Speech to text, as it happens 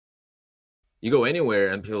You go anywhere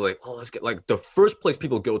and people are like, oh, let's get like the first place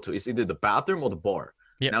people go to is either the bathroom or the bar.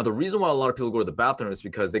 Yep. Now, the reason why a lot of people go to the bathroom is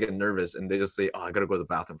because they get nervous and they just say, oh, I got to go to the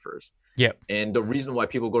bathroom first. Yep. And the reason why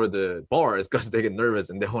people go to the bar is because they get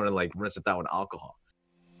nervous and they want to like rinse it down with alcohol.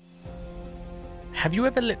 Have you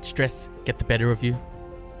ever let stress get the better of you?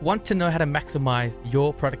 Want to know how to maximize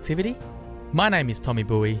your productivity? My name is Tommy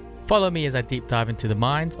Bowie. Follow me as I deep dive into the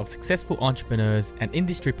minds of successful entrepreneurs and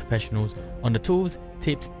industry professionals on the tools,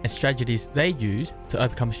 tips, and strategies they use to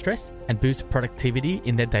overcome stress and boost productivity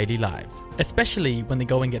in their daily lives, especially when the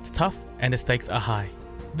going gets tough and the stakes are high.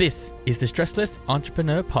 This is the Stressless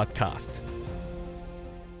Entrepreneur Podcast.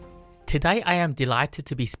 Today, I am delighted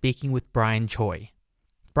to be speaking with Brian Choi.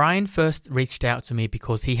 Brian first reached out to me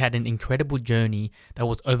because he had an incredible journey that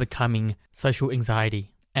was overcoming social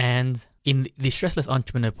anxiety. And in the Stressless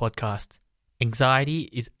Entrepreneur Podcast, anxiety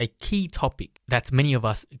is a key topic that many of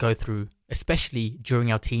us go through, especially during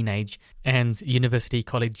our teenage and university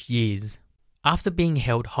college years. After being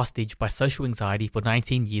held hostage by social anxiety for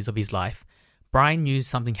 19 years of his life, Brian knew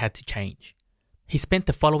something had to change. He spent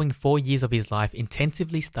the following 4 years of his life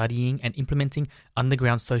intensively studying and implementing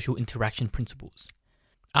underground social interaction principles.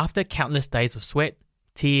 After countless days of sweat,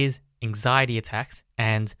 tears, anxiety attacks,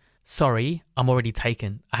 and sorry, I'm already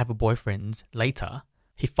taken, I have a boyfriend, later,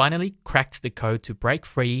 he finally cracked the code to break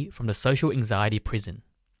free from the social anxiety prison.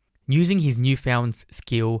 Using his newfound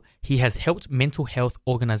skill, he has helped mental health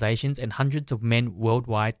organizations and hundreds of men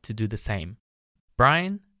worldwide to do the same.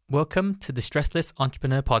 Brian, welcome to the Stressless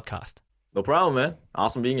Entrepreneur Podcast. No problem, man.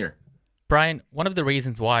 Awesome being here. Brian, one of the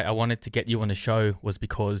reasons why I wanted to get you on the show was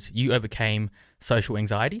because you overcame social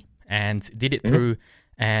anxiety and did it through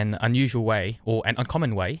an unusual way or an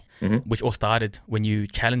uncommon way, which all started when you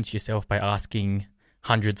challenged yourself by asking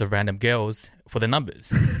hundreds of random girls for the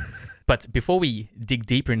numbers. But before we dig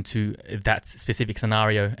deeper into that specific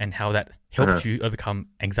scenario and how that helped you overcome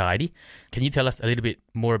anxiety, can you tell us a little bit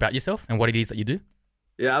more about yourself and what it is that you do?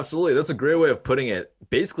 Yeah, absolutely. That's a great way of putting it.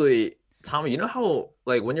 Basically, Tommy, you know how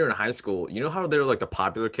like when you're in high school, you know how they're like the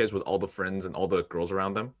popular kids with all the friends and all the girls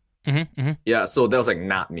around them? Yeah, so that was like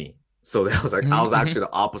not me. So that was like I was actually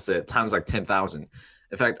the opposite, times like 10,000.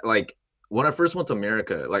 In fact, like when I first went to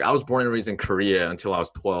America, like I was born and raised in Korea until I was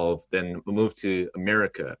 12, then moved to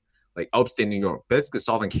America, like upstate New York, basically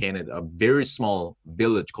southern Canada, a very small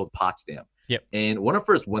village called Potsdam. Yep. And when I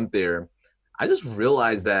first went there, I just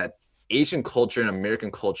realized that Asian culture and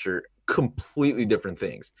American culture, completely different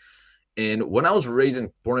things. And when I was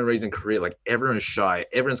born and raised in Korea, like everyone's shy,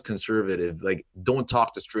 everyone's conservative, like don't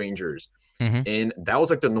talk to strangers. And that was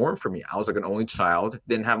like the norm for me. I was like an only child,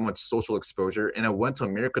 didn't have much social exposure. And I went to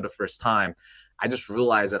America the first time. I just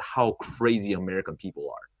realized that how crazy American people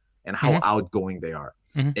are and how outgoing they are.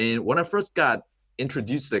 And when I first got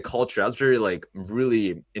introduced to the culture, I was very like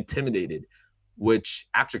really intimidated, which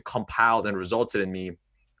actually compiled and resulted in me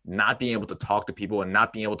not being able to talk to people and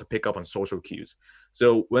not being able to pick up on social cues.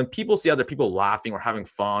 So when people see other people laughing or having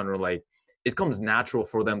fun, or like it comes natural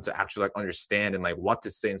for them to actually like understand and like what to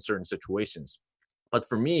say in certain situations. But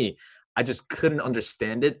for me, I just couldn't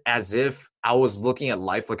understand it, as if I was looking at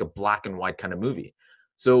life like a black and white kind of movie.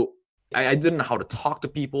 So I didn't know how to talk to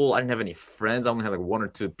people. I didn't have any friends. I only had like one or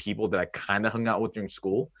two people that I kind of hung out with during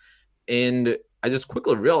school. And I just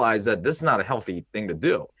quickly realized that this is not a healthy thing to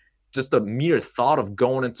do. Just the mere thought of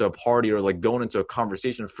going into a party or like going into a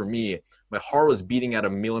conversation, for me, my heart was beating at a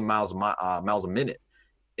million miles a minute.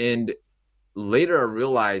 And later I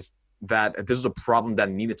realized that this was a problem that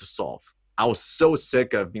I needed to solve. I was so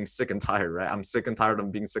sick of being sick and tired, right? I'm sick and tired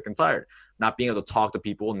of being sick and tired, not being able to talk to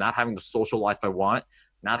people, not having the social life I want,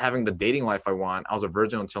 not having the dating life I want. I was a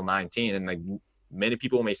virgin until 19. And like many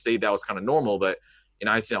people may say that was kind of normal, but you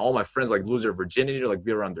know, I see all my friends like lose their virginity or like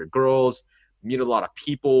be around their girls, meet a lot of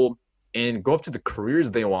people, and go after the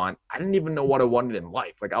careers they want. I didn't even know what I wanted in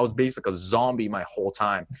life. Like I was basically a zombie my whole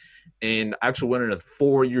time. And I actually went on a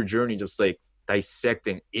 4-year journey, just like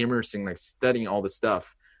dissecting, immersing, like studying all this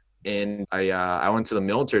stuff. And I went to the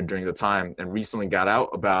military during the time and recently got out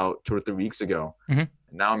about 2 or 3 weeks ago. And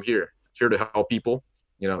now I'm here to help people,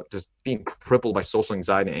 you know, just being crippled by social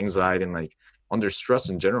anxiety and anxiety and like under stress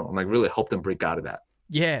in general, and like really help them break out of that.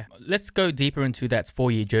 Yeah. Let's go deeper into that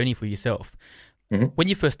 4-year journey for yourself. When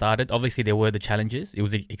you first started, obviously there were the challenges. It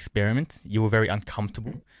was an experiment. You were very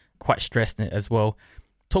uncomfortable, quite stressed as well.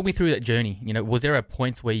 Talk me through that journey. You know, was there a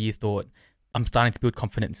point where you thought, I'm starting to build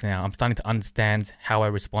confidence now. I'm starting to understand how I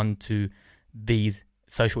respond to these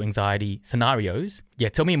social anxiety scenarios. Yeah,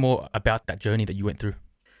 tell me more about that journey that you went through.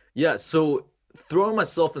 Yeah, so throwing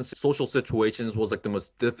myself in social situations was like the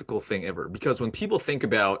most difficult thing ever, because when people think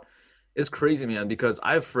about, it's crazy, man, because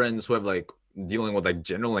I have friends who have like dealing with like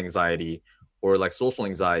general anxiety or like social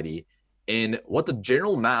anxiety. And what the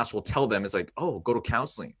general mass will tell them is like, oh, go to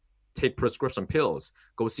counseling, take prescription pills,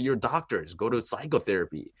 go see your doctors, go to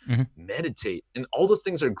psychotherapy, meditate. And all those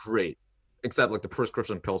things are great, except like the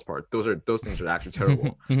prescription pills part. Those things are actually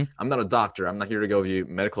terrible. Mm-hmm. I'm not a doctor. I'm not here to give you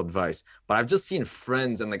medical advice, but I've just seen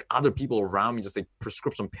friends and like other people around me just like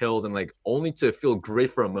prescription pills and like only to feel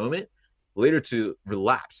great for a moment, later to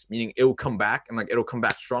relapse, meaning it will come back and like it'll come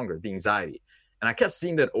back stronger, the anxiety. And I kept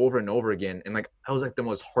seeing that over and over again. And like that was like the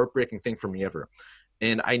most heartbreaking thing for me ever.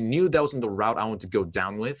 And I knew that wasn't the route I wanted to go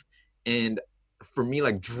down with. And for me,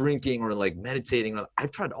 like drinking or like meditating, I've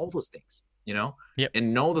tried all those things, you know, Yep.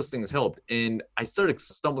 and none of those things helped. And I started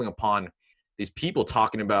stumbling upon these people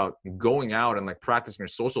talking about going out and like practicing your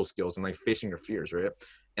social skills and like facing your fears, right?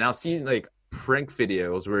 And I'll see like prank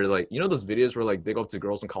videos where like, you know, those videos where like they go up to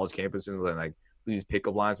girls on college campuses and like these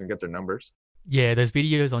pickup lines and get their numbers. Yeah, there's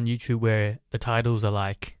videos on YouTube where the titles are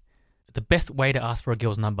like the best way to ask for a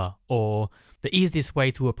girl's number or the easiest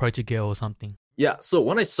way to approach a girl or something. Yeah. So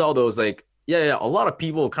when I saw those, like, yeah, a lot of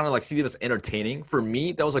people kind of like see them as entertaining. For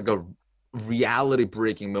me, that was like a reality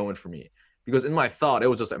breaking moment for me because in my thought, it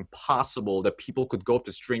was just impossible that people could go up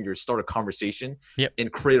to strangers, start a conversation, Yep.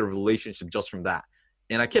 and create a relationship just from that.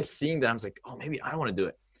 And I kept seeing that. I was like, oh, maybe I want to do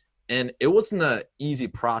it. And it wasn't an easy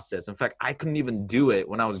process. In fact, I couldn't even do it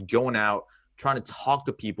when I was going out, trying to talk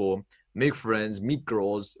to people, make friends, meet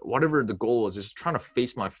girls, whatever the goal was, just trying to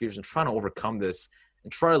face my fears and trying to overcome this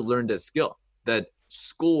and try to learn that skill that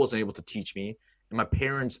school wasn't able to teach me and my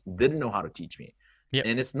parents didn't know how to teach me. Yep.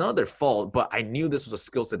 And it's not their fault, but I knew this was a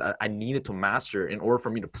skill set I needed to master in order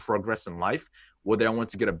for me to progress in life, whether I wanted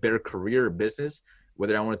to get a better career or business,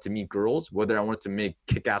 whether I wanted to meet girls, whether I wanted to make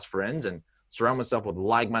kick-ass friends and surround myself with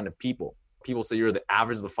like-minded people. People say you're the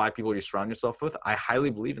average of the 5 people you surround yourself with. I highly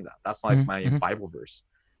believe in that. That's like my Bible verse.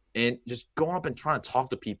 And just going up and trying to talk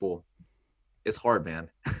to people is hard, man.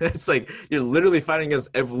 It's like you're literally fighting against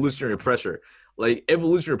evolutionary pressure. Like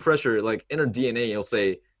evolutionary pressure, like in our DNA, it'll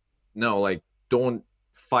say, no, like don't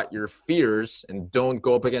fight your fears and don't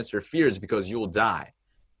go up against your fears because you'll die.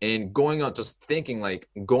 And going out just thinking like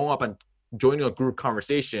going up and joining a group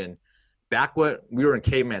conversation, back when we were in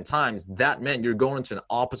caveman times, that meant you're going into an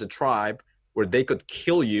opposite tribe where they could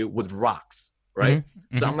kill you with rocks, right?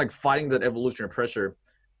 So I'm like fighting that evolutionary pressure,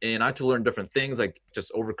 and I had to learn different things, like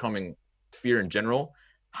just overcoming fear in general,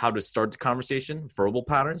 how to start the conversation, verbal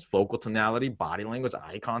patterns, vocal tonality, body language,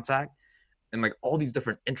 eye contact, and like all these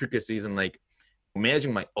different intricacies and like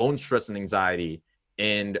managing my own stress and anxiety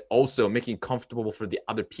and also making it comfortable for the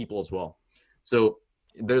other people as well. So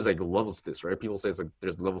there's like levels to this, right? People say it's like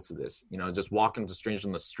there's levels to this, you know, just walking to strangers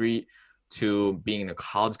on the street to being in a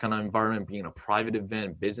college kind of environment, being in a private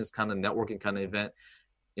event, business kind of networking kind of event.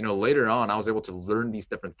 You know, later on, I was able to learn these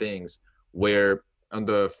different things where on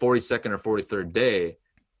the 42nd or 43rd day,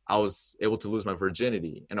 I was able to lose my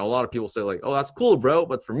virginity. And a lot of people say like, oh, that's cool, bro.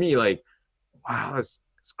 But for me, like, wow, it's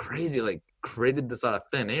crazy. Like created this out of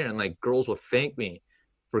thin air and like girls will thank me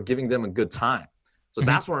for giving them a good time. So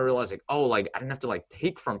that's when I realized like, oh, like I didn't have to like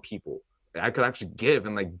take from people. Like, I could actually give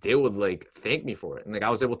and like they would like thank me for it. And like I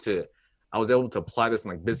was able to apply this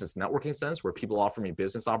in like business networking sense where people offer me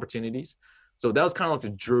business opportunities. So that was kind of like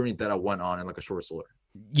the journey that I went on in like a short story.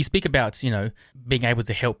 You speak about, being able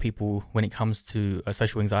to help people when it comes to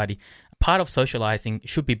social anxiety. Part of socializing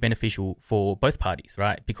should be beneficial for both parties,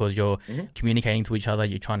 right? Because you're communicating to each other,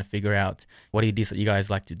 you're trying to figure out what it is that you guys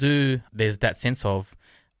like to do. There's that sense of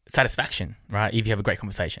satisfaction, right? If you have a great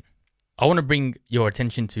conversation. I want to bring your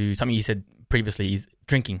attention to something you said previously is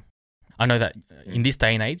drinking. I know that in this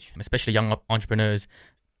day and age, especially young entrepreneurs,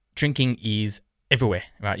 drinking is everywhere,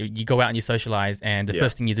 right? You go out and you socialize, and the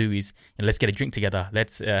first thing you do is, let's get a drink together.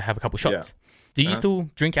 Let's have a couple shots. Do you still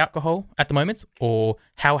drink alcohol at the moment, or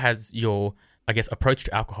how has your, approach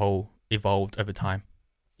to alcohol evolved over time?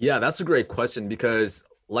 Yeah, that's a great question because,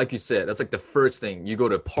 like you said, that's like the first thing. You go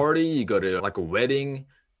to a party, you go to like a wedding,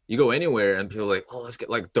 you go anywhere, and people are like, oh, let's get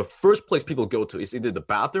like the first place people go to is either the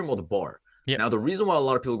bathroom or the bar. Yep. Now, the reason why a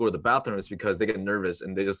lot of people go to the bathroom is because they get nervous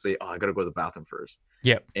and they just say, oh, I got to go to the bathroom first.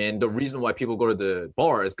 Yep. And the reason why people go to the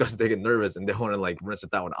bar is because they get nervous and they want to like rinse it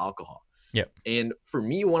down with alcohol. Yep. And for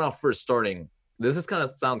me, when I was first starting, this is kind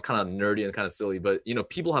of sound kind of nerdy and kind of silly, but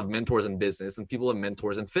people have mentors in business and people have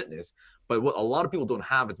mentors in fitness. But what a lot of people don't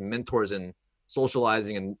have is mentors in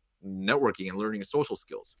socializing and networking and learning social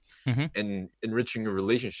skills and enriching your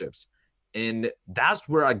relationships. And that's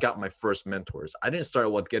where I got my first mentors. I didn't start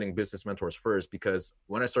with getting business mentors first because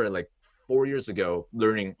when I started like 4 years ago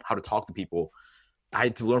learning how to talk to people, I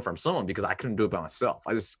had to learn from someone because I couldn't do it by myself.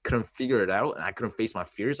 I just couldn't figure it out and I couldn't face my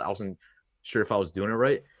fears. I wasn't sure if I was doing it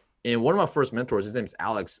right. And one of my first mentors, his name's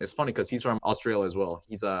Alex. It's funny because he's from Australia as well.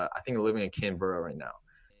 He's I think living in Canberra right now.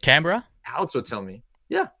 Canberra? Alex would tell me,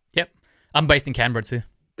 yeah, Yep. I'm based in Canberra too.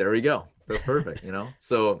 there we go. That's perfect,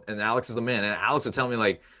 So, and Alex is the man. And Alex would tell me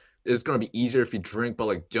like, it's gonna be easier if you drink, but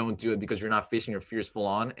like don't do it because you're not facing your fears full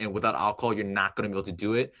on. And without alcohol, you're not gonna be able to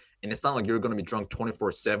do it. And it's not like you're gonna be drunk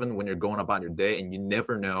 24/7 when you're going about your day, and you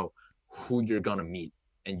never know who you're gonna meet.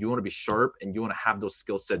 And you want to be sharp, and you want to have those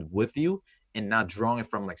skill set with you, and not drawing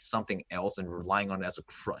from like something else and relying on it as a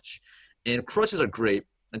crutch. And crutches are great,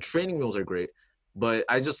 and training wheels are great, but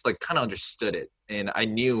I just like kind of understood it, and I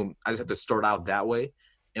knew I just had to start out that way.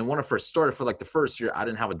 And when I first started, for like the first year, I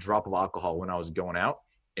didn't have a drop of alcohol when I was going out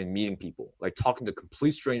and meeting people, like talking to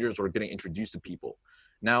complete strangers or getting introduced to people.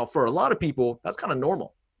 Now, for a lot of people, that's kind of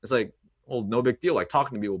normal. It's like, well, no big deal, like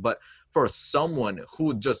talking to people. But for someone who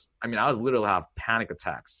would just, I mean, I would literally have panic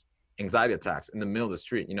attacks, anxiety attacks in the middle of the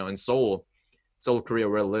street. In Seoul, Korea,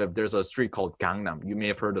 where I live, there's a street called Gangnam. You may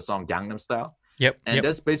have heard the song Gangnam Style. Yep. And yep.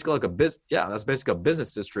 that's basically like that's basically a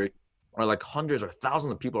business district where like hundreds or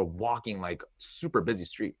thousands of people are walking like super busy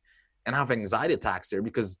street. And I have anxiety attacks there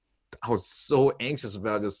because I was so anxious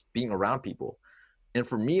about just being around people. And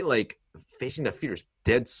for me, like facing the fears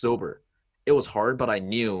dead sober, it was hard, but I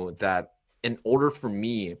knew that in order for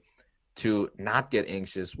me to not get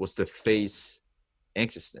anxious was to face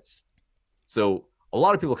anxiousness. So a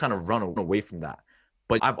lot of people kind of run away from that.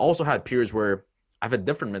 But I've also had periods where I've had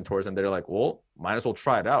different mentors and they're like, well, might as well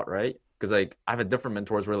try it out, right? Because like I've had different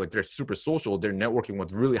mentors where like they're super social, they're networking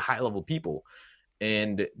with really high level people.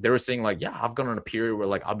 And they were saying like, yeah, I've gone on a period where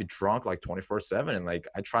like I'll be drunk like 24/7. And like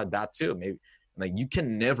I tried that too. Maybe like you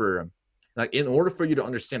can never, like in order for you to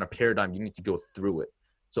understand a paradigm, you need to go through it.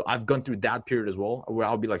 So I've gone through that period as well, where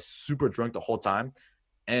I'll be like super drunk the whole time.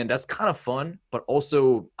 And that's kind of fun, but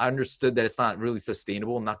also I understood that it's not really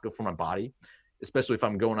sustainable, not good for my body, especially if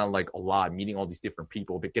I'm going on like a lot, meeting all these different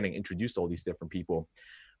people, but getting introduced to all these different people.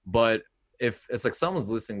 But if it's like someone's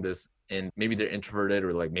listening to this and maybe they're introverted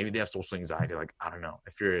or like maybe they have social anxiety, like, I don't know,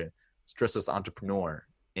 if you're a stressless entrepreneur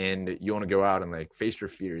and you want to go out and like face your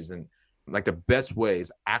fears, and like the best way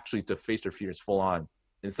is actually to face your fears full on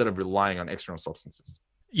instead of relying on external substances.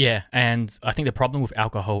 Yeah, and I think the problem with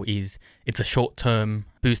alcohol is it's a short-term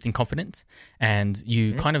boost in confidence, and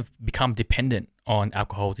you kind of become dependent on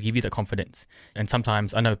alcohol to give you the confidence. And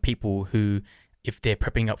sometimes I know people who, if they're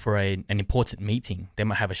prepping up for an important meeting, they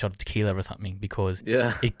might have a shot of tequila or something because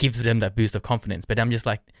it gives them that boost of confidence. But I'm just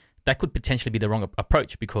like, that could potentially be the wrong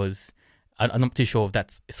approach because I'm not too sure if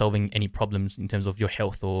that's solving any problems in terms of your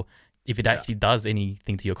health or if it actually does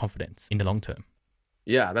anything to your confidence in the long term.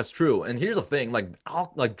 Yeah, that's true. And here's the thing,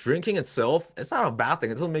 like drinking itself, it's not a bad thing.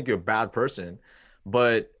 It doesn't make you a bad person,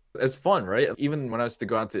 but it's fun, right? Even when I used to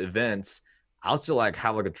go out to events, I'll still like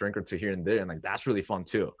have like a drink or two here and there. And like, that's really fun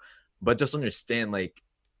too. But just understand, like,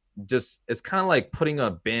 just, it's kind of like putting a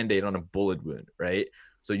Band-Aid on a bullet wound, right?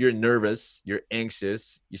 So you're nervous, you're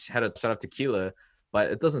anxious, you had a shot of tequila, but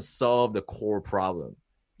it doesn't solve the core problem.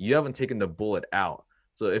 You haven't taken the bullet out.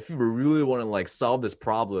 So if you really want to like solve this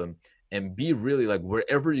problem, and be really like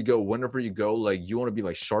wherever you go, whenever you go, like you want to be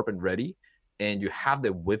like sharp and ready, and you have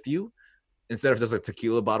that with you instead of just a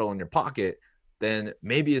tequila bottle in your pocket, then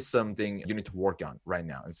maybe it's something you need to work on right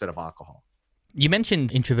now instead of alcohol. You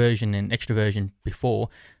mentioned introversion and extroversion before.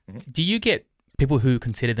 Do you get people who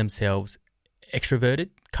consider themselves extroverted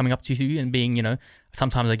coming up to you and being,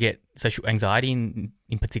 sometimes they get social anxiety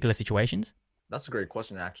in particular situations? That's a great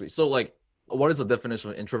question, actually. So like, what is the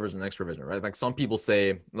definition of introversion and extroversion, right? Like some people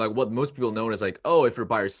say, like what most people know is like, oh, if you're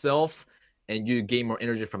by yourself and you gain more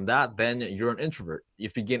energy from that, then you're an introvert.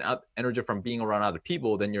 If you gain energy from being around other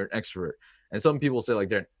people, then you're an extrovert. And some people say like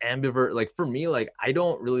they're an ambivert. Like for me, like I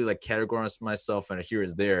don't really like categorize myself and here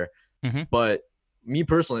is there. But me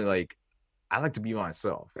personally, like I like to be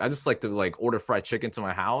myself. I just like to like order fried chicken to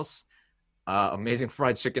my house, amazing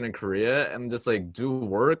fried chicken in Korea, and just like do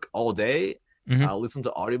work all day. Listen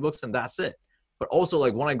to audiobooks, and that's it. But also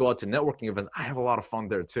like when I go out to networking events, I have a lot of fun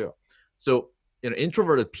there too. So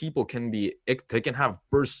introverted people they can have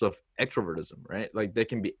bursts of extrovertism, right? Like they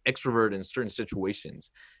can be extrovert in certain situations,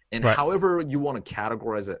 and however you want to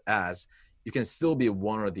categorize it as, you can still be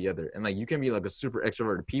one or the other. And like you can be like a super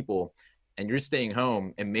extroverted people and you're staying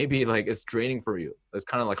home and maybe like it's draining for you. It's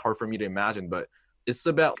kind of like hard for me to imagine, but it's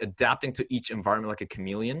about adapting to each environment like a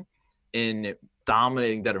chameleon and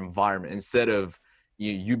dominating that environment instead of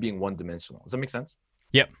you being one-dimensional. Does that make sense?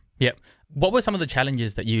 Yep. What were some of the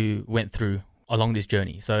challenges that you went through along this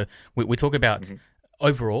journey? So we talk about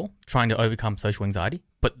overall trying to overcome social anxiety,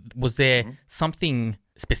 but was there something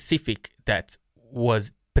specific that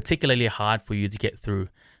was particularly hard for you to get through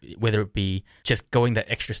whether it be just going that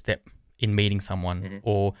extra step in meeting someone Mm-hmm.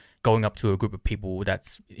 or going up to a group of people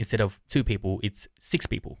that's instead of 2 people, it's 6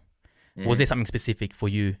 people. Was Mm-hmm. there something specific for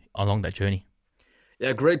you along that journey?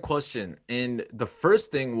 Yeah, great question. And the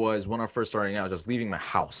first thing was when I first starting out, just leaving my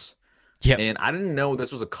house. Yep. And I didn't know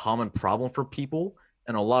this was a common problem for people,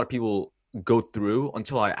 and a lot of people go through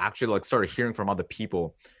until I actually like started hearing from other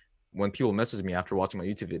people when people message me after watching my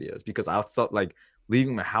YouTube videos, because I felt like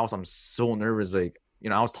leaving my house, I'm so nervous. Like,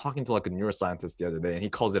 I was talking to like a neuroscientist the other day, and he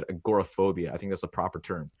calls it agoraphobia. I think that's a proper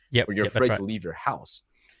term, Yep. where you're Yep. That's afraid right. to leave your house.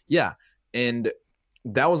 Yeah. And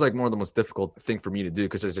that was like one of the most difficult thing for me to do,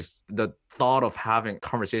 because it's just the thought of having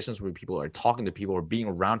conversations with people or talking to people or being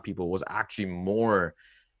around people was actually more,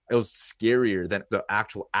 it was scarier than the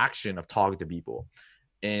actual action of talking to people.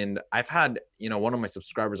 And I've had, one of my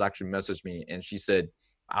subscribers actually messaged me, and she said,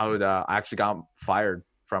 I actually got fired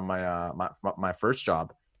from my first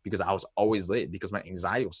job because I was always late because my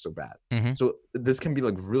anxiety was so bad. Mm-hmm. So this can be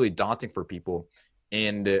like really daunting for people.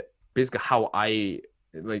 And basically how it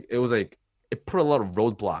was like, it put a lot of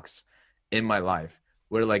roadblocks in my life,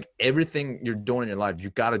 where like everything you're doing in your life, you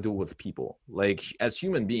got to do it with people. Like as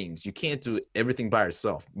human beings, you can't do everything by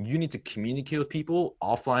yourself. You need to communicate with people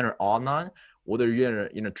offline or online, whether you're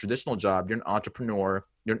in a traditional job, you're an entrepreneur,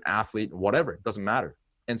 you're an athlete, whatever, it doesn't matter.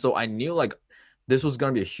 And so I knew like this was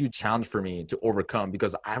going to be a huge challenge for me to overcome,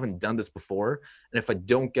 because I haven't done this before. And if I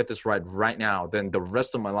don't get this right now, then the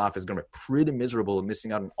rest of my life is going to be pretty miserable and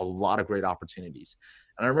missing out on a lot of great opportunities.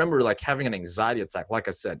 And I remember like having an anxiety attack, like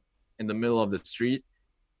I said, in the middle of the street,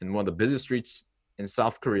 in one of the busiest streets in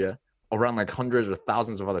South Korea, around like hundreds or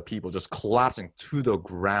thousands of other people, just collapsing to the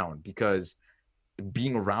ground, because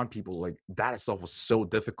being around people like that itself was so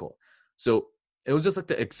difficult. So it was just like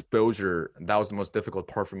the exposure that was the most difficult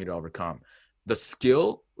part for me to overcome. The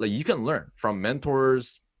skill, like you can learn from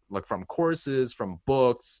mentors, like from courses, from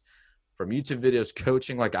books, from YouTube videos,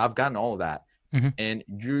 coaching. Like I've gotten all of that. Mm-hmm. And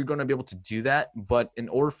you're going to be able to do that. But in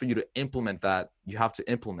order for you to implement that, you have to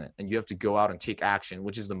implement, and you have to go out and take action,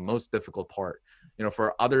 which is the most difficult part.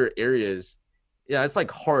 For other areas, yeah, it's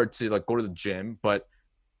like hard to like go to the gym, but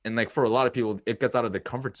and like for a lot of people, it gets out of the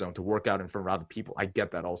comfort zone to work out in front of other people. I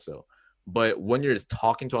get that also. But when you're just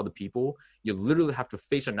talking to other people, you literally have to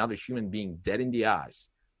face another human being dead in the eyes,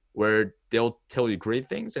 where they'll tell you great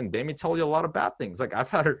things and they may tell you a lot of bad things. Like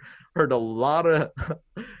I've heard a lot of,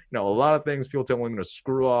 a lot of things. People tell me I'm going to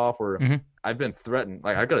screw off, or Mm-hmm. I've been threatened.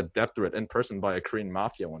 Like I got a death threat in person by a Korean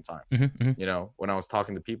mafia one time, Mm-hmm. Mm-hmm. when I was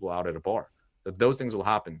talking to people out at a bar. Those things will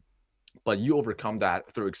happen, but you overcome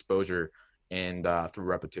that through exposure and through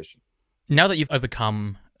repetition. Now that you've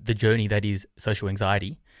overcome the journey that is social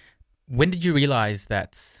anxiety, when did you realize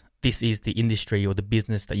that this is the industry or the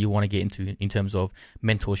business that you want to get into in terms of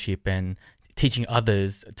mentorship and teaching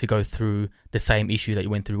others to go through the same issue that you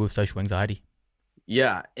went through with social anxiety?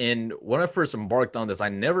 Yeah, and when I first embarked on this,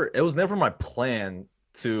 it was never my plan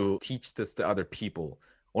to teach this to other people.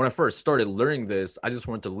 When I first started learning this, I just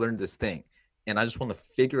wanted to learn this thing, and I just want to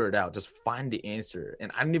figure it out, just find the answer.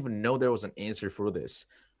 And I didn't even know there was an answer for this.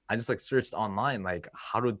 I just like searched online, like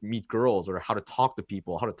how to meet girls or how to talk to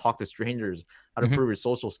people, how to talk to strangers, how to Mm-hmm. improve your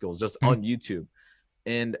social skills, just Mm-hmm. on YouTube.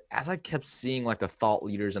 And as I kept seeing like the thought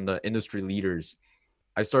leaders and the industry leaders,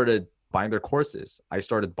 I started buying their courses. I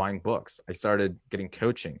started buying books. I started getting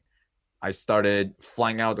coaching. I started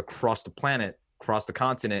flying out across the planet, across the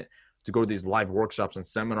continent, to go to these live workshops and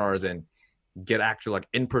seminars and get actual like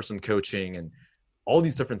in-person coaching and all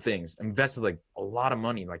these different things. Invested like a lot of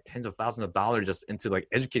money, like tens of thousands of dollars, just into like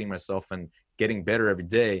educating myself and getting better every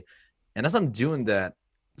day. And as I'm doing that,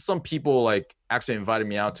 some people like actually invited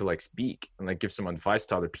me out to like speak and like give some advice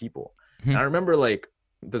to other people. Mm-hmm. And I remember like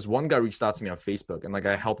this one guy reached out to me on Facebook, and like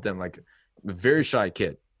I helped him, like a very shy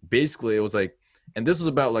kid. Basically, it was like, and this was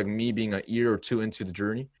about like me being a year or two into the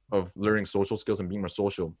journey of learning social skills and being more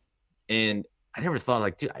social. And I never thought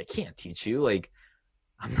like, dude, I can't teach you. Like,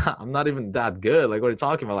 I'm not even that good. Like, what are you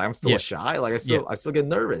talking about? Like, I'm still Yeah. shy. Like, Yeah. I still get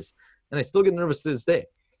nervous, and I still get nervous to this day.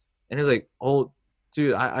 And he's like, oh,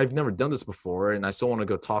 dude, I've never done this before, and I still want to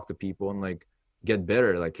go talk to people and like get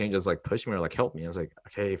better. Like, can you just like push me or like help me? I was like,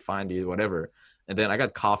 okay, fine, dude, whatever. And then I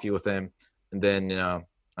got coffee with him, and then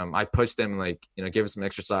I pushed him and like gave him some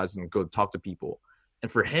exercise and go talk to people.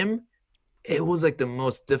 And for him, it was like the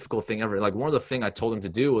most difficult thing ever. Like one of the things I told him to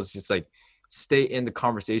do was just like stay in the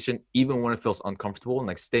conversation even when it feels uncomfortable, and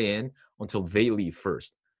like stay in until they leave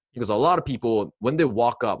first. Because a lot of people, when they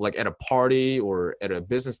walk up, like at a party or at a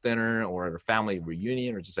business dinner or at a family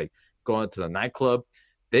reunion or just like going to the nightclub,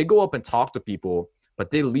 they go up and talk to people,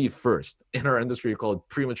 but they leave first. In our industry, we call it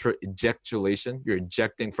premature ejaculation. You're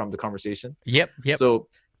ejecting from the conversation. Yep. Yep. So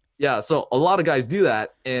Yeah, so a lot of guys do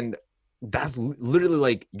that, and that's literally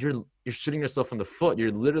like you're shooting yourself in the foot.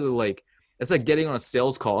 You're literally like, it's like getting on a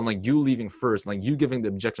sales call and like you leaving first, like you giving the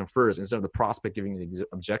objection first instead of the prospect giving the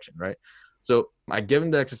objection, right? So I give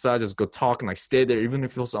him the exercise, just go talk and like stay there, even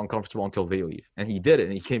if it feels uncomfortable until they leave. And he did it,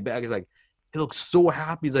 and he came back. He's like, he looks so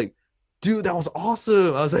happy. He's like, dude, that was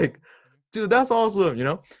awesome. I was like, dude, that's awesome, you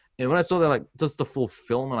know? And when I saw that, like just the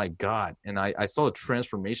fulfillment I got, and I saw the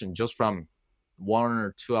transformation just from 1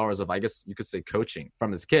 or 2 hours of, I guess you could say, coaching from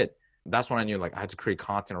this kid. That's when I knew like I had to create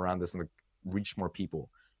content around this and like reach more people.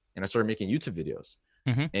 And I started making YouTube videos.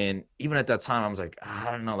 Mm-hmm. And even at that time, I was like, I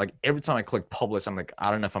don't know. Like every time I click publish, I'm like, I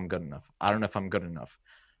don't know if I'm good enough. I don't know if I'm good enough.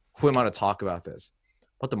 Who am I to talk about this?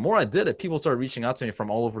 But the more I did it, people started reaching out to me from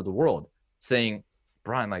all over the world saying,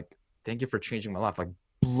 Brian, like, thank you for changing my life. Like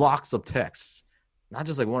blocks of texts, not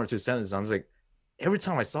just like one or two sentences. I was like, every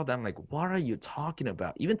time I saw that, I'm like, what are you talking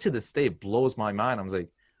about? Even to this day, it blows my mind. I was like,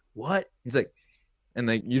 what? He's like, and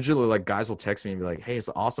like usually like guys will text me and be like, hey, it's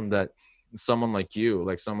awesome that someone like you,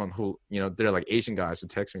 like someone who, you know, they're like Asian guys who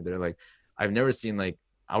text me. They're like, I've never seen, like,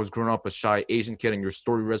 I was growing up a shy Asian kid and your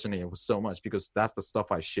story resonated with so much because that's the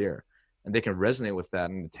stuff I share. And they can resonate with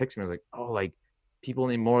that. And they text me, I was like, oh, like people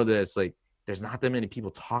need more of this. Like there's not that many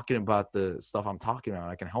people talking about the stuff I'm talking about.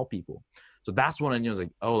 I can help people. So that's when I knew, I was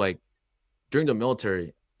like, oh, like during the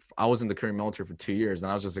military, I was in the Korean military for 2 years. And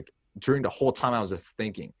I was just like, during the whole time I was just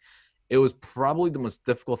thinking, it was probably the most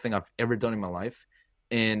difficult thing I've ever done in my life.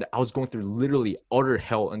 And I was going through literally utter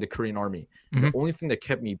hell in the Korean army. Mm-hmm. The only thing that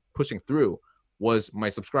kept me pushing through was my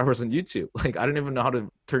subscribers on YouTube. Like I didn't even know how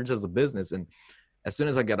to turn this as a business. And as soon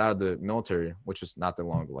as I got out of the military, which was not that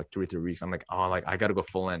long ago, like 2 or 3 weeks, I'm like, oh, like I got to go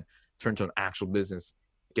full in, turn to an actual business,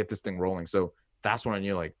 get this thing rolling. So that's when I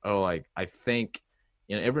knew, like, oh, like I think,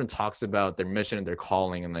 you know, everyone talks about their mission and their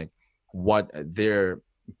calling and like what they're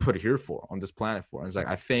put here for on this planet for. And it's like,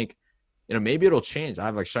 I think, you know, maybe it'll change. I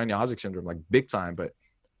have like shiny object syndrome, like big time, but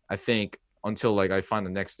I think until like I find the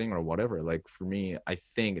next thing or whatever, like for me, I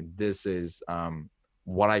think this is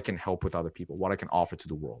what I can help with other people, what I can offer to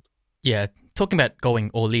the world. Yeah. Talking about going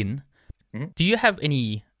all in, Mm-hmm. do you have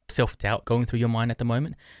any self-doubt going through your mind at the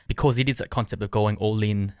moment? Because it is that concept of going all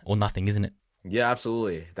in or nothing, isn't it? Yeah,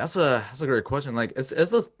 absolutely. That's a great question. Like it's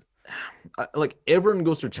just like everyone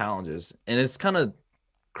goes through challenges, and it's kind of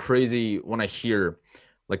crazy when I hear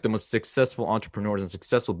like the most successful entrepreneurs and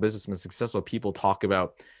successful businessmen, successful people talk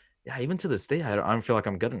about, yeah, even to this day, I don't feel like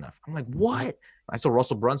I'm good enough. I'm like, what? I saw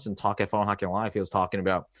Russell Brunson talk at Phone Hacking Live. He was talking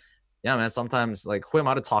about, yeah, man, sometimes like, who am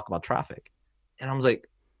I to talk about traffic? And I was like,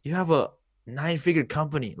 you have a 9-figure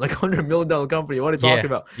company, like $100 million company. What are you talking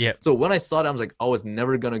about? Yeah. So when I saw that, I was like, oh, it's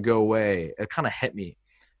never going to go away. It kind of hit me.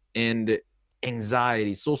 And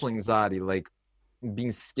anxiety, social anxiety, like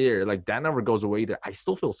being scared, like that never goes away either. I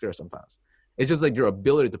still feel scared sometimes. It's just like your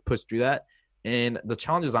ability to push through that. And the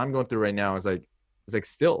challenges I'm going through right now is like, it's like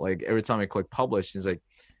still like every time I click publish, it's like,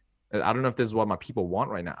 I don't know if this is what my people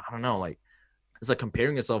want right now. I don't know. Like, it's like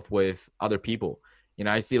comparing yourself with other people. You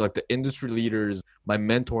know, I see like the industry leaders, my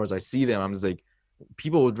mentors, I see them. I'm just like,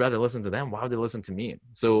 people would rather listen to them. Why would they listen to me?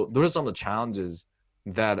 So those are some of the challenges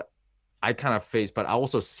that I kind of face, but I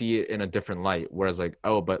also see it in a different light. Whereas like,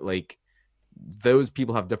 oh, but like those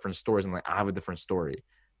people have different stories and like I have a different story.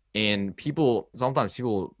 And sometimes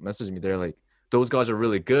people message me, they're like, those guys are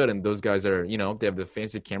really good. And those guys are, you know, they have the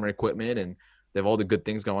fancy camera equipment and they have all the good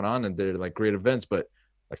things going on and they're like great events. But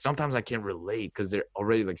like sometimes I can't relate because they're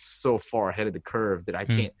already like so far ahead of the curve that I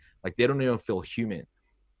can't, like they don't even feel human.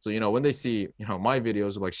 So, you know, when they see, you know, my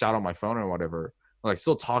videos like shout out my phone or whatever, like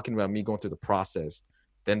still talking about me going through the process,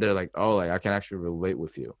 then they're like, oh, like I can actually relate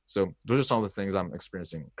with you. So those are some of the things I'm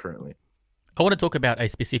experiencing currently. I want to talk about a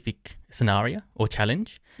specific scenario or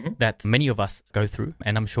challenge that many of us go through.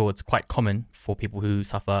 And I'm sure it's quite common for people who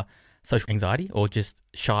suffer social anxiety or just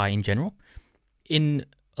shy in general. In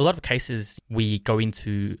a lot of cases, we go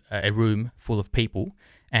into a room full of people.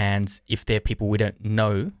 And if they're people we don't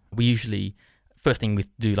know, we usually, first thing we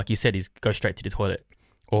do, like you said, is go straight to the toilet.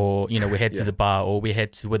 Or, you know, we head to the bar or we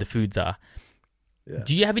head to where the foods are. Yeah.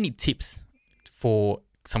 Do you have any tips for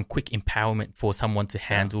some quick empowerment for someone to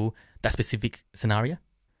handle that specific scenario?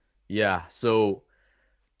 Yeah. So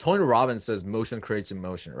Tony Robbins says motion creates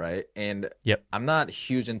emotion, right? And I'm not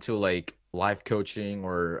huge into like life coaching,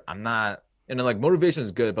 or I'm not, you know, like motivation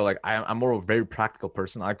is good, but like I'm more of a very practical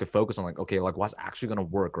person. I like to focus on like, okay, like what's actually going to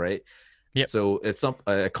work, right? Yep. So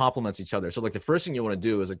it complements each other. So like the first thing you want to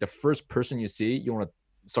do is like the first person you see, you want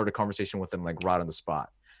to start a conversation with them like right on the spot.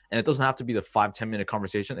 And it doesn't have to be the 5-10 minute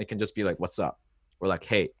conversation. It can just be like, what's up? Or like,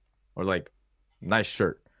 hey, or like, nice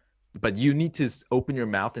shirt. But you need to open your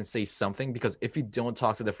mouth and say something, because if you don't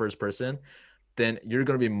talk to the first person, then you're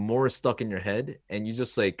going to be more stuck in your head and you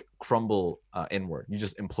just like crumble inward. You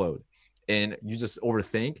just implode and you just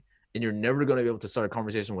overthink, and you're never going to be able to start a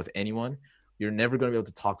conversation with anyone. You're never going to be able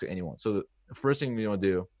to talk to anyone. So the first thing you want to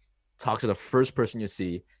do, talk to the first person you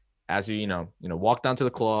see as you walk down to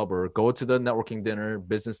the club or go to the networking dinner,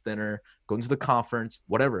 business dinner, go into the conference,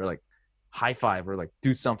 whatever, like high five or like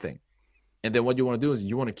do something. And then what you want to do is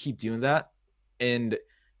you want to keep doing that. And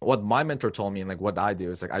what my mentor told me and like what I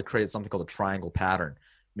do is like I created something called a triangle pattern,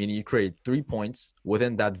 meaning you create 3 points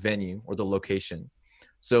within that venue or the location.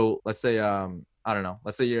 So let's say, I don't know,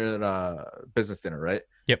 let's say you're at a business dinner, right?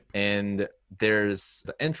 Yep. And there's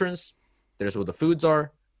the entrance, there's where the foods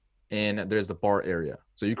are, and there's the bar area.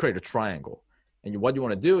 So you create a triangle. And what you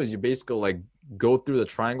want to do is you basically like go through the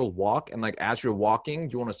triangle, walk, and like as you're walking,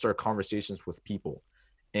 you want to start conversations with people.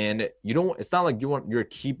 And it's not like you're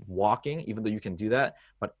keep walking, even though you can do that,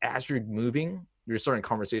 but as you're moving, you're starting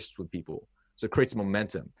conversations with people. So it creates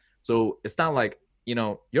momentum. So it's not like,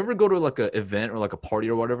 you ever go to like an event or like a party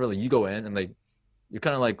or whatever, like you go in and like, you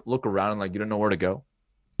kind of like look around and like, you don't know where to go.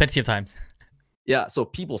 Plenty of times. Yeah. So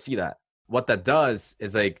people see that. What that does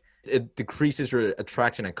is like, it decreases your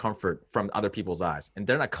attraction and comfort from other people's eyes. And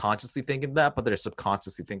they're not consciously thinking that, but they're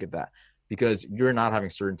subconsciously thinking that because you're not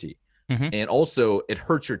having certainty. Mm-hmm. And also it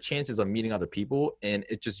hurts your chances of meeting other people. And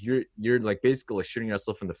it just, you're like basically like shooting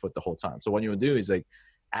yourself in the foot the whole time. So what you would do is like,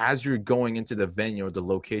 as you're going into the venue or the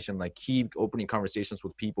location, like keep opening conversations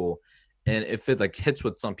with people. And if it like hits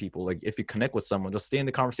with some people, like if you connect with someone, just stay in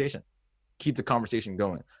the conversation, keep the conversation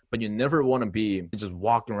going. But you never want to be just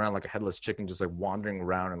walking around like a headless chicken, just like wandering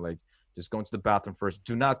around and like just going to the bathroom first.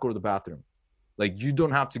 Do not go to the bathroom. Like you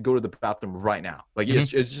don't have to go to the bathroom right now. Like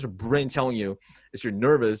it's just your brain telling you, it's you're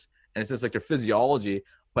nervous and it's just like your physiology.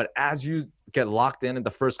 But as you get locked in the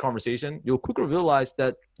first conversation, you'll quickly realize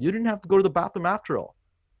that you didn't have to go to the bathroom after all.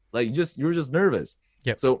 Like you were just nervous.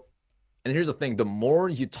 Yep. So, and here's the thing, the more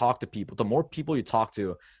you talk to people, the more people you talk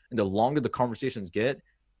to, and the longer the conversations get,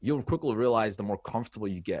 you'll quickly realize the more comfortable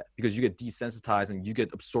you get because you get desensitized and you get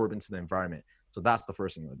absorbed into the environment. So that's the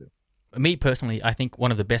first thing you want to do. Me personally, I think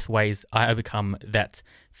one of the best ways I overcome that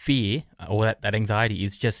fear or that anxiety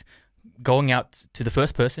is just going out to the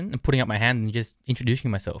first person and putting up my hand and just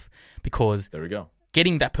introducing myself, because there we go.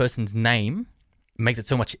 Getting that person's name makes it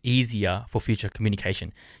so much easier for future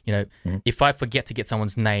communication. If I forget to get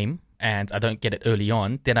someone's name and I don't get it early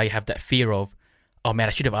on, then I have that fear of, oh man,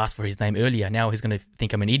 I should have asked for his name earlier. Now he's going to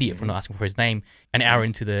think I'm an idiot for not asking for his name an hour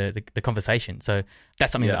into the conversation. So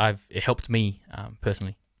that's something that it helped me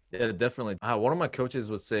personally. Yeah, definitely. One of my coaches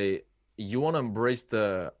would say, you want to embrace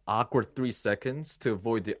the awkward 3 seconds to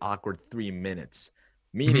avoid the awkward 3 minutes.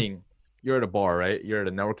 Meaning you're at a bar, right? You're at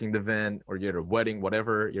a networking event or you're at a wedding,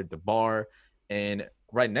 whatever, you're at the bar, and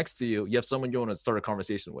right next to you, you have someone you want to start a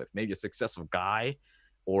conversation with, maybe a successful guy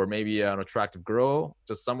or maybe an attractive girl,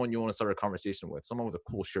 just someone you want to start a conversation with, someone with a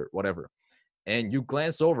cool shirt, whatever. And you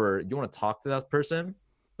glance over, you want to talk to that person,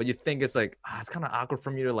 but you think it's like, it's kind of awkward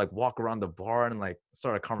for me to like walk around the bar and like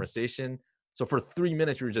start a conversation. So for 3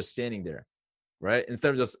 minutes, you were just standing there, right?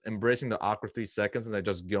 Instead of just embracing the awkward 3 seconds and like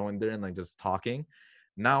just going there and like just talking.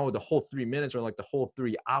 Now the whole 3 minutes or like the whole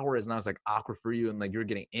 3 hours now it's like awkward for you and like you're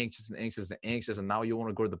getting anxious and now you want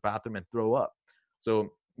to go to the bathroom and throw up.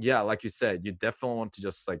 So yeah, like you said, you definitely want to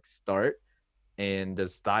just like start and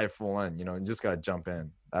just dive full in, you just got to jump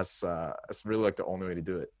in. That's really like the only way to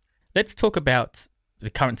do it. Let's talk about the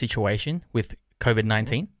current situation with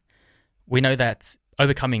COVID-19. We know that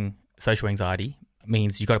overcoming social anxiety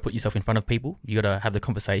means you got to put yourself in front of people. You got to have the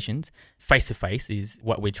conversations. Face to face is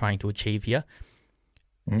what we're trying to achieve here.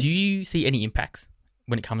 Do you see any impacts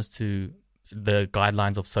when it comes to the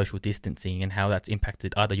guidelines of social distancing and how that's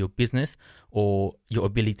impacted either your business or your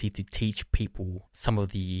ability to teach people some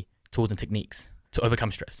of the tools and techniques to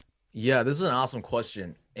overcome stress? Yeah, this is an awesome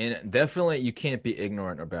question. And definitely you can't be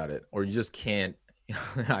ignorant about it, or you just can't.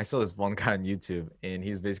 I saw this one guy on YouTube and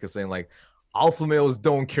he's basically saying like, alpha males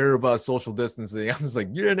don't care about social distancing. I'm just like,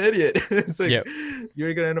 you're an idiot. It's like,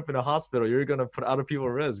 you're going to end up in a hospital. You're going to put other people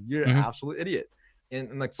at risk. You're an absolute idiot.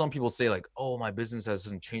 And like some people say like, oh, my business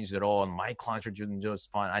hasn't changed at all and my clients are doing just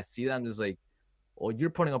fine. I see that. I'm just like, well, you're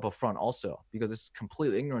putting up a front also, because it's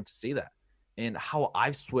completely ignorant to say that. And how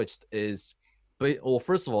I've switched is, well,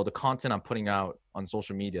 first of all, the content I'm putting out on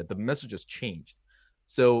social media, the message has changed.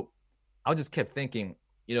 So I just kept thinking,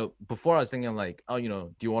 before I was thinking like, oh,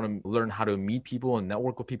 do you want to learn how to meet people and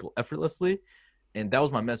network with people effortlessly? And that was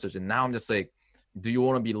my message. And now I'm just like, do you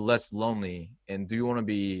want to be less lonely? And do you want to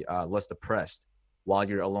be less depressed while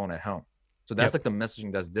you're alone at home? So that's like the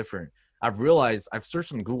messaging that's different. I've realized I've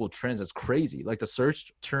searched on Google Trends. It's crazy. Like the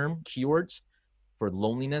search term keywords for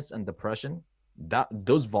loneliness and depression, that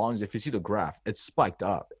those volumes, if you see the graph, it's spiked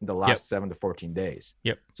up in the Yep. last 7 to 14 days.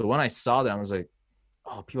 Yep. So when I saw that, I was like,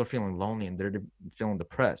 oh, people are feeling lonely and they're feeling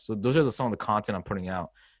depressed. So those are some of the content I'm putting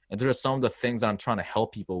out. And those are some of the things that I'm trying to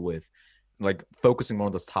help people with, like focusing more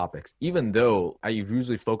on those topics. Even though I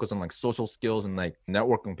usually focus on like social skills and like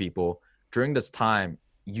networking people, during this time,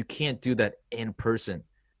 you can't do that in person.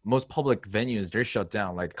 Most public venues, they're shut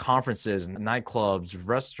down, like conferences, nightclubs,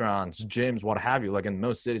 restaurants, gyms, what have you, like in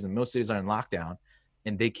most cities, and most cities are in lockdown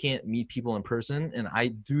and they can't meet people in person. And I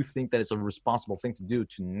do think that it's a responsible thing to do,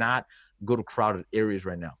 to not go to crowded areas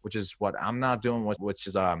right now, which is what I'm not doing, which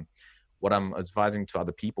is what I'm advising to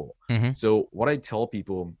other people. Mm-hmm. So what I tell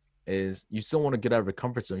people is, you still want to get out of your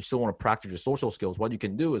comfort zone. You still want to practice your social skills. What you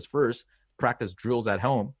can do is first practice drills at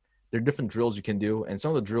home. There are different drills you can do. And some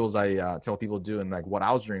of the drills I tell people to do, and like what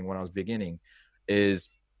I was doing when I was beginning, is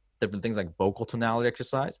different things like vocal tonality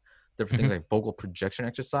exercise, different things like vocal projection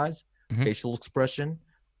exercise, facial expression,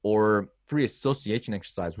 or free association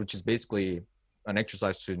exercise, which is basically an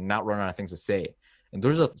exercise to not run out of things to say. And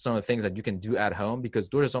those are some of the things that you can do at home, because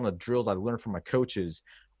those are some of the drills I learned from my coaches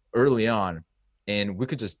early on. And we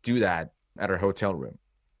could just do that at our hotel room.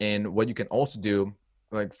 And what you can also do,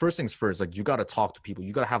 like first things first, like you got to talk to people.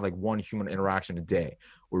 You got to have like one human interaction a day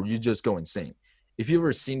where you just go insane. If you've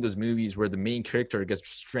ever seen those movies where the main character gets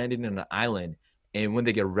stranded in an island and when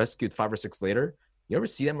they get rescued 5 or 6 later, you ever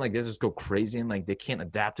see them like they just go crazy and like they can't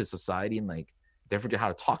adapt to society and like they forget how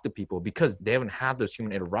to talk to people because they haven't had those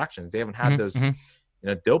human interactions. They haven't had those,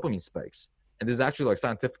 dopamine spikes. And this is actually like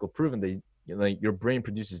scientifically proven that like your brain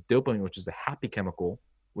produces dopamine, which is the happy chemical,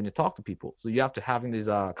 when you talk to people. So you have to having these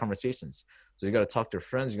conversations. So you got to talk to your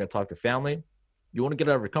friends, you got to talk to family. You want to get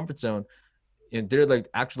out of your comfort zone. And there are like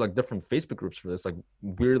actually like different Facebook groups for this. Like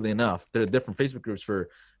weirdly enough, there are different Facebook groups for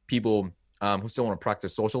people who still want to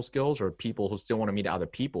practice social skills, or people who still want to meet other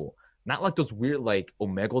people. Not like those weird like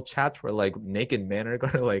Omegle chats where like naked men are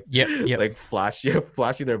gonna like like flash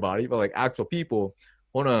you their body, but like actual people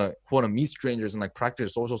want to meet strangers and like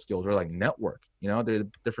practice social skills or like network. There are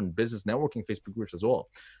different business networking Facebook groups as well.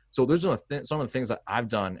 So those are some of the things that I've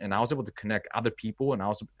done, and I was able to connect other people, and I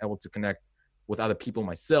was able to connect with other people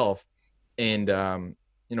myself. And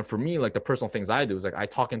for me, like the personal things I do is like I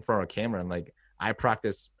talk in front of a camera and like I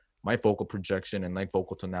practice my vocal projection and like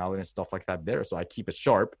vocal tonality and stuff like that there. So I keep it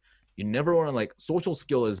sharp. You never want to like, social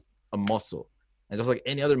skill is a muscle. And just like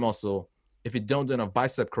any other muscle, if you don't do enough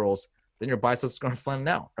bicep curls, then your biceps are going to flatten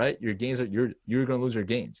out, right? Your gains you're going to lose your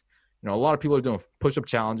gains. A lot of people are doing push-up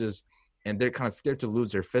challenges and they're kind of scared to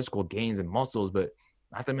lose their physical gains and muscles, but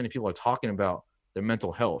not that many people are talking about their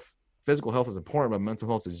mental health. Physical health is important, but mental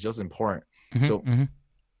health is just important. So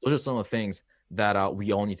those are some of the things that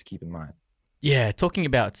we all need to keep in mind. Yeah, talking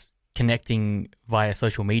about connecting via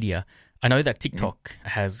social media, I know that TikTok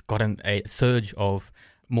has gotten a surge of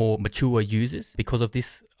more mature users because of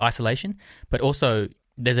this isolation, but also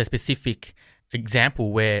there's a specific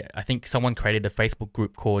example where I think someone created a Facebook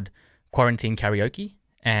group called Quarantine Karaoke,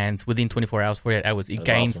 and within 24 hours, 48 hours, it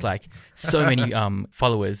gains awesome. Like so many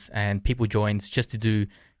followers, and people joins just to do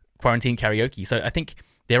quarantine karaoke. So I think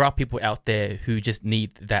there are people out there who just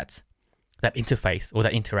need that interface or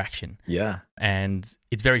that interaction. Yeah. And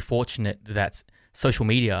it's very fortunate that social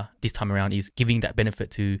media this time around is giving that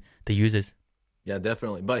benefit to the users. Yeah,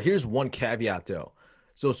 definitely. But here's one caveat though.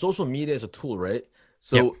 So social media is a tool, right?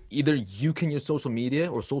 So either you can use social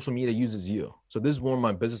media or social media uses you. So this is one of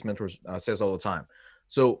my business mentors says all the time.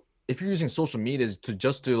 So if you're using social media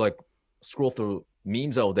to like scroll through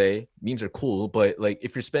memes all day, memes are cool. But like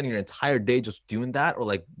if you're spending your entire day just doing that, or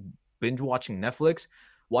like binge watching Netflix,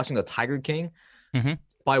 watching The Tiger King,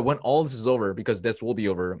 by when all this is over, because this will be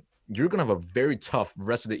over, you're going to have a very tough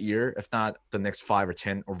rest of the year, if not the next 5 or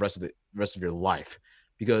 10 or rest of your life,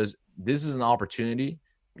 because this is an opportunity.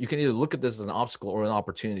 You can either look at this as an obstacle or an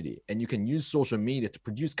opportunity, and you can use social media to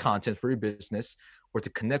produce content for your business or to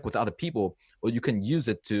connect with other people, or you can use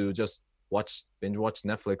it to just binge watch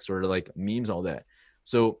Netflix or like memes all day.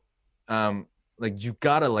 So like you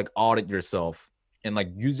gotta like audit yourself and like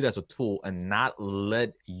use it as a tool and not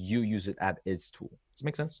let you use it as its tool. Does it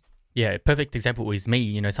make sense? Yeah, perfect example is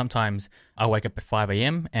me. Sometimes I wake up at 5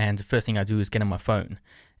 a.m. and the first thing I do is get on my phone.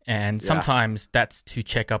 And sometimes that's to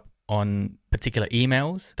check up on particular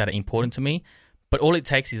emails that are important to me. But all it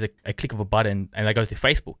takes is a click of a button and I go to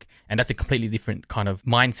Facebook. And that's a completely different kind of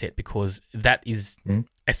mindset, because that is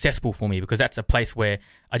accessible for me, because that's a place where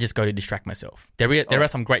I just go to distract myself. There are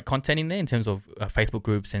some great content in there in terms of Facebook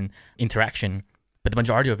groups and interaction, but the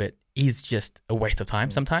majority of it is just a waste of time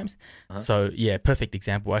sometimes. So yeah, perfect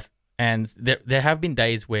example. And there have been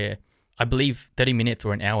days where I believe 30 minutes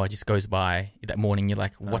or an hour just goes by that morning. You're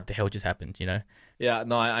like, what the hell just happened, you know? Yeah,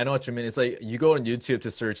 no, I know what you mean. It's like you go on YouTube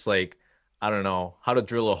to search like, I don't know, how to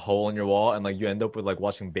drill a hole in your wall, and like you end up with like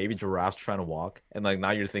watching baby giraffes trying to walk, and like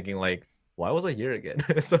now you're thinking like, why was I here again?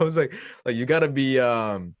 So it's like you gotta be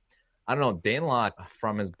I don't know, Dan Lok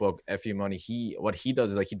from his book FU Money, what he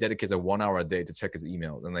does is like he dedicates like 1 hour a day to check his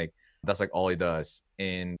emails, and like that's like all he does.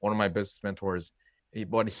 And one of my business mentors,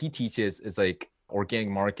 what he teaches is like organic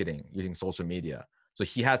marketing using social media. So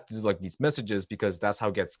he has to do like these messages because that's how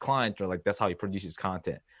he gets clients, or like that's how he produces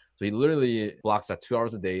content. So he literally blocks that 2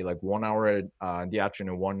 hours a day, like 1 hour in the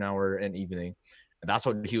afternoon, 1 hour in the evening. And that's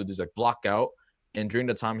what he would do, is like block out. And during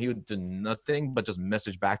the time he would do nothing but just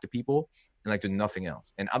message back to people and like do nothing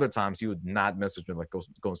else. And other times he would not message and like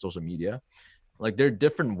go on social media. Like there are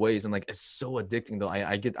different ways, and like it's so addicting though.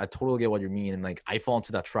 I totally get what you mean. And like I fall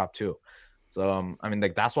into that trap too. So I mean,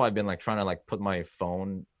 like that's why I've been like trying to like put my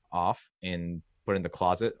phone off and put it in the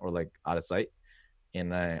closet or like out of sight.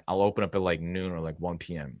 And I'll open up at like noon or like 1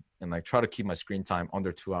 p.m. and like try to keep my screen time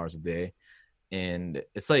under 2 hours a day. And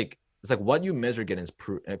it's like what you measure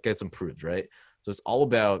gets improved, right? So it's all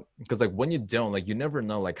about, because like when you don't, like you never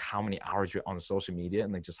know like how many hours you're on social media,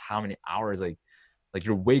 and like just how many hours like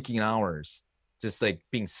your waking hours just like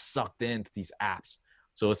being sucked into these apps.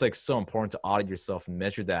 So it's like so important to audit yourself and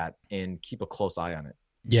measure that and keep a close eye on it.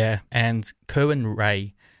 Yeah. And Kerwin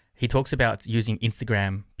Ray, he talks about using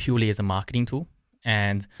Instagram purely as a marketing tool.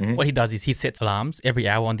 And what he does is he sets alarms every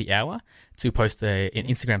hour on the hour to post an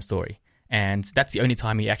Instagram story. And that's the only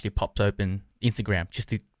time he actually pops open Instagram, just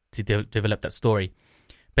to develop that story.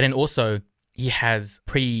 But then also he has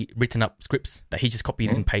pre-written up scripts that he just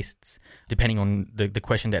copies and pastes depending on the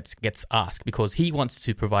question that gets asked, because he wants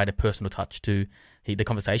to provide a personal touch to the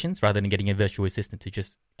conversations rather than getting a virtual assistant to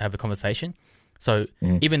just have a conversation. So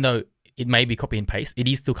even though it may be copy and paste, it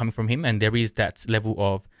is still coming from him, and there is that level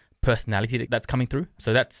of personality that's coming through.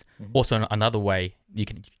 So that's also another way you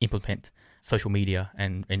can implement social media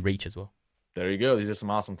and reach as well. There you go. These are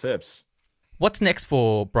some awesome tips. What's next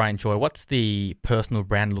for Brian Choi? What's the personal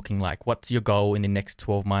brand looking like? What's your goal in the next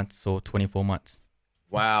 12 months or 24 months?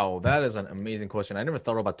 Wow, that is an amazing question. I never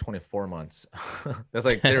thought about 24 months. That's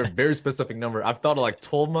like, they're a very specific number. I've thought of like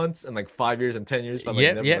 12 months and like 5 years and 10 years, but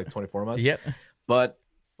like never like 24 months. Yep. But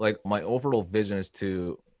like my overall vision is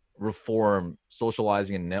to reform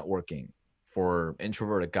socializing and networking for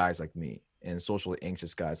introverted guys like me and socially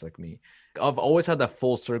anxious guys like me. I've always had that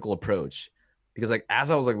full circle approach, because like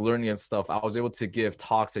as I was like learning and stuff, I was able to give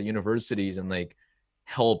talks at universities and like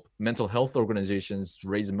help mental health organizations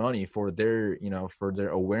raise money for their, for their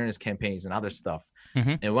awareness campaigns and other stuff.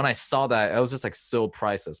 And when I saw that, I was just like so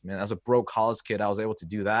priceless, man. As a broke college kid, I was able to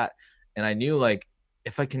do that. And I knew like,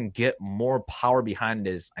 if I can get more power behind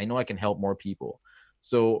this, I know I can help more people.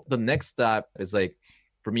 So the next step is like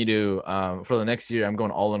for me to, for the next year, I'm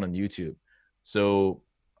going all in on YouTube. So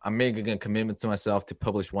I'm making a commitment to myself to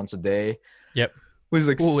publish once a day. Yep. Which is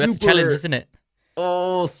like that's a challenge, isn't it?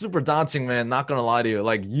 Oh, super daunting, man. Not gonna lie to you.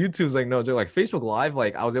 Like YouTube's like no joke. Like Facebook Live,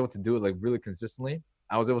 like I was able to do it like really consistently.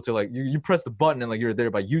 I was able to like you press the button and like you're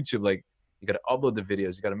there. By YouTube, like you gotta upload the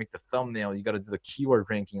videos, you gotta make the thumbnail, you gotta do the keyword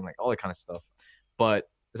ranking, like all that kind of stuff. But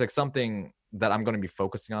it's like something that I'm gonna be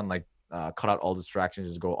focusing on, like cut out all distractions,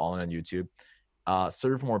 just go all in on YouTube,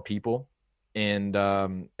 serve more people. And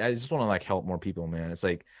I just want to like help more people, man. It's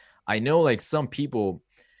like I know like some people,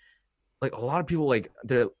 like a lot of people, like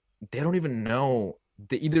they don't even know,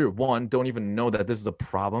 they either one don't even know that this is a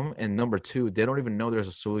problem, and number two, they don't even know there's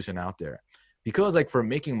a solution out there. Because like for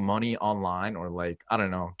making money online, or like I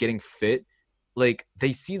don't know, getting fit, like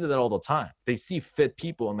they see that all the time. They see fit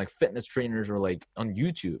people and like fitness trainers, or like on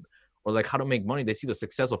YouTube, or like how to make money. They see the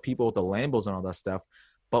successful people with the Lambos and all that stuff.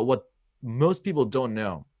 But what most people don't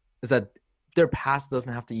know is that their past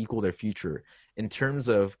doesn't have to equal their future in terms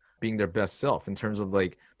of being their best self, in terms of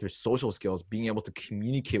like their social skills, being able to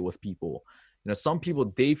communicate with people. Some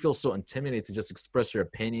people, they feel so intimidated to just express their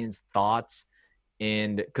opinions, thoughts,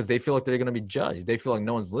 and because they feel like they're going to be judged. They feel like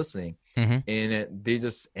no one's listening. And they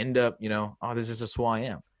just end up, oh, this is just who I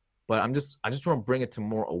am. But I just want to bring it to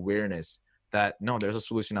more awareness that no, there's a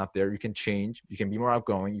solution out there. You can change, you can be more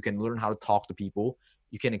outgoing, you can learn how to talk to people,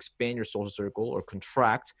 you can expand your social circle or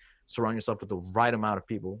contract, surround yourself with the right amount of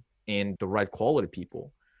people and the right quality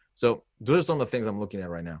people. So those are some of the things I'm looking at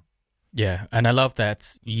right now. Yeah. And I love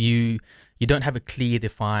that you don't have a clear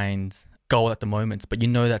defined goal at the moment, but you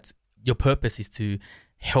know that your purpose is to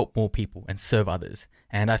help more people and serve others.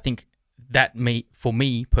 And I think that for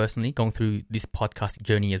me personally, going through this podcasting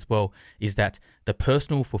journey as well, is that the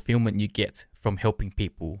personal fulfillment you get from helping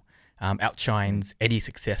people outshines any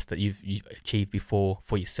success that you've achieved before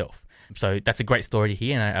for yourself. So that's a great story to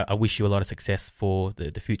hear, and I wish you a lot of success for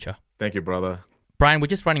the future. Thank you, brother. Brian, we're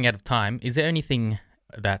just running out of time. Is there anything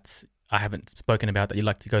that I haven't spoken about that you'd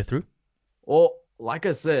like to go through? Well, like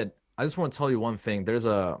I said, I just want to tell you one thing.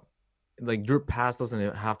 Your past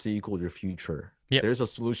doesn't have to equal your future. Yep. There's a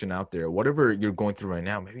solution out there. Whatever you're going through right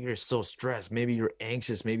now, maybe you're so stressed, maybe you're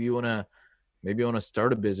anxious, maybe you want to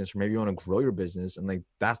start a business, or maybe you want to grow your business. And like,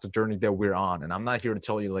 that's the journey that we're on. And I'm not here to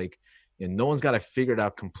tell you like, no one's got to figure it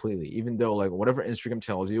out completely, even though like whatever Instagram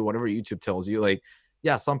tells you, whatever YouTube tells you, like,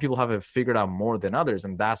 yeah, some people have it figured out more than others.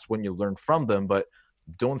 And that's when you learn from them. But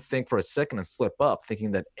don't think for a second and slip up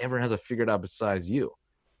thinking that everyone has it figured out besides you.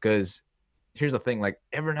 Because here's the thing, like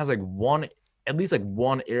everyone has at least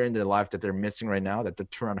one area in their life that they're missing right now that they're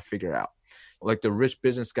trying to figure out. Like the rich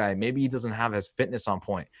business guy, maybe he doesn't have his fitness on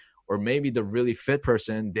point, or maybe the really fit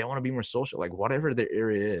person, they want to be more social, like whatever their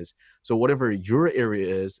area is. So whatever your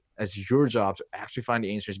area is, as your job to actually find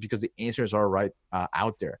the answers, because the answers are right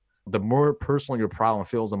out there. The more personal your problem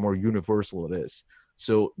feels, the more universal it is.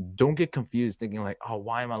 So don't get confused thinking like, oh,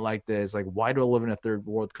 why am I like this? Like, why do I live in a third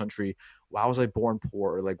world country? Why was I born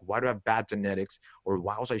poor? Or like, why do I have bad genetics? Or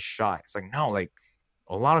why was I shy? It's like, no, like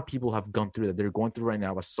a lot of people have gone through that. They're going through right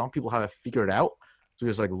now, but some people have it figured out. So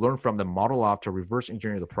just like learn from the model off to reverse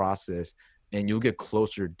engineer the process, and you'll get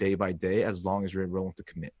closer day by day as long as you're willing to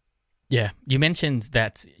commit. Yeah, you mentioned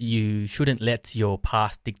that you shouldn't let your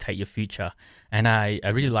past dictate your future. And I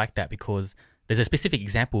really like that because there's a specific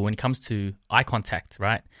example when it comes to eye contact,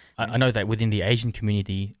 right? I know that within the Asian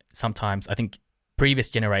community, sometimes I think previous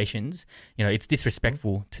generations, it's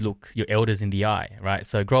disrespectful to look your elders in the eye, right?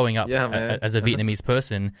 So growing up as a Vietnamese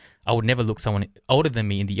person, I would never look someone older than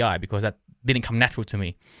me in the eye because that didn't come natural to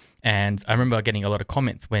me. And I remember getting a lot of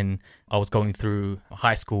comments when I was going through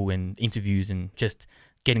high school and interviews and just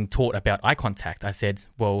getting taught about eye contact. I said,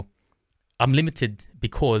 well, I'm limited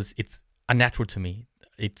because it's unnatural to me.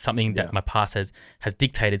 It's something that my past has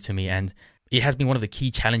dictated to me, and it has been one of the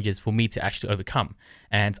key challenges for me to actually overcome.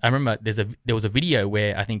 And I remember there was a video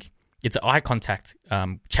where I think it's an eye contact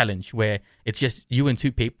challenge where it's just you and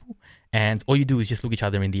two people, and all you do is just look each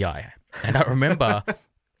other in the eye. And I remember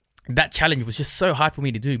that challenge was just so hard for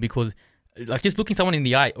me to do because like just looking someone in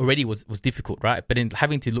the eye already was difficult, right? But in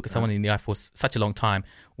having to look at someone in the eye for such a long time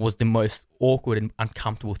was the most awkward and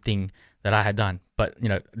uncomfortable thing that I had done. But,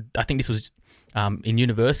 I think this was in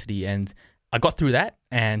university, and I got through that,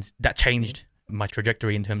 and that changed my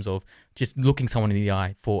trajectory in terms of just looking someone in the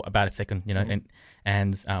eye for about a second, I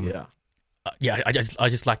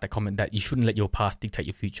just like that comment that you shouldn't let your past dictate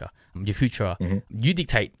your future. Your future, you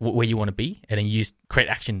dictate where you want to be, and then you just create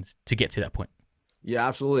actions to get to that point. Yeah,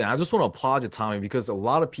 absolutely. And I just want to applaud you, Tommy, because a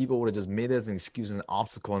lot of people would have just made it as an excuse and an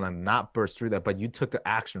obstacle and then not burst through that. But you took the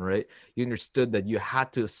action, right? You understood that you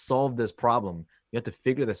had to solve this problem. You had to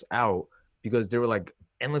figure this out because there were like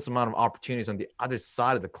endless amount of opportunities on the other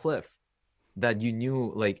side of the cliff that you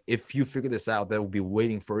knew, like, if you figure this out, that would be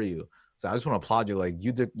waiting for you. So I just want to applaud you. Like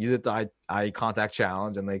you did the eye contact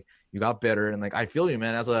challenge, and like you got better. And like I feel you,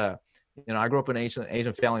 man. As I grew up in an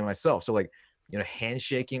Asian family myself, so like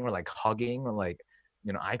handshaking or like hugging or like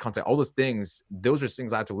eye contact, all those things. Those are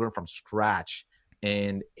things I had to learn from scratch.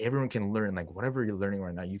 And everyone can learn, like whatever you're learning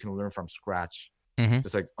right now, you can learn from scratch.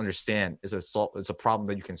 Just like understand it's a problem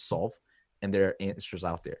that you can solve, and there are answers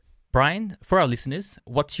out there. Brian, for our listeners,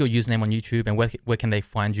 what's your username on YouTube, and where can they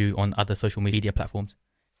find you on other social media platforms?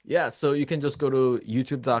 Yeah, so you can just go to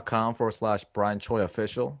youtube.com/Brian Choi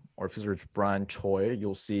official, or if you search Brian Choi,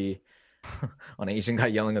 you'll see an Asian guy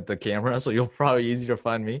yelling at the camera, so you'll probably easier to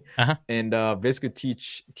find me. And basically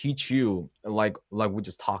teach you like we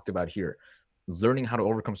just talked about here, learning how to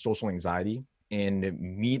overcome social anxiety and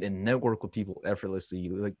meet and network with people effortlessly,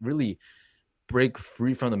 like really break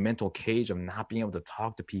free from the mental cage of not being able to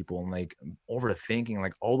talk to people and like overthinking,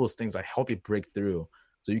 like all those things that help you break through.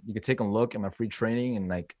 So you can take a look at my free training and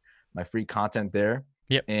like my free content there.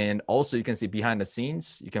 Yep. And also you can see behind the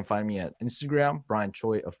scenes. You can find me at Instagram, Brian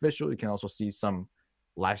Choi official. You can also see some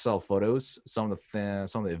lifestyle photos, some of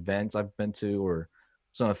the events I've been to, or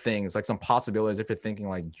some of the things, like some possibilities. If you're thinking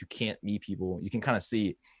like you can't meet people, you can kind of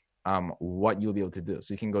see what you'll be able to do.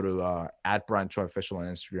 So you can go to at Brian Choi official on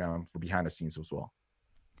Instagram for behind the scenes as well.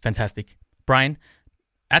 Fantastic. Brian,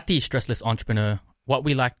 at the Stressless Entrepreneur, what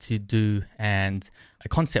we like to do, and a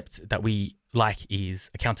concept that we like,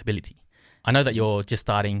 is accountability. I know that you're just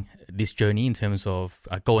starting this journey in terms of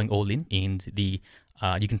going all in the,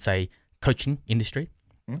 you can say, coaching industry.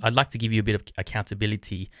 I'd like to give you a bit of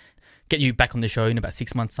accountability, get you back on the show in about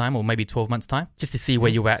 6 months' time, or maybe 12 months' time, just to see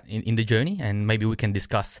where you're at in the journey, and maybe we can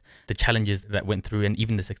discuss the challenges that went through and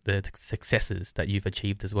even the successes that you've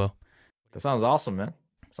achieved as well. That sounds awesome, man.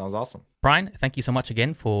 Sounds awesome. Brian, thank you so much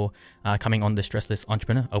again for coming on the Stressless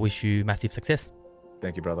Entrepreneur. I wish you massive success.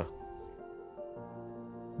 Thank you, brother.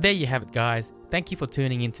 There you have it, guys. Thank you for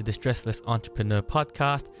tuning into the Stressless Entrepreneur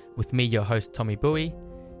podcast with me, your host, Tommy Bowie.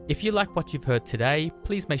 If you like what you've heard today,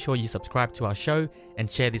 please make sure you subscribe to our show and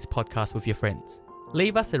share this podcast with your friends.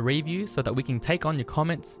 Leave us a review so that we can take on your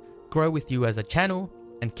comments, grow with you as a channel,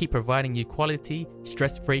 and keep providing you quality,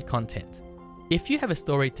 stress-free content. If you have a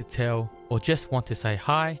story to tell or just want to say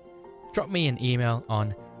hi, drop me an email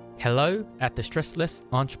on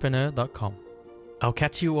hello@thestresslessentrepreneur.com. I'll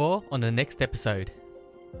catch you all on the next episode.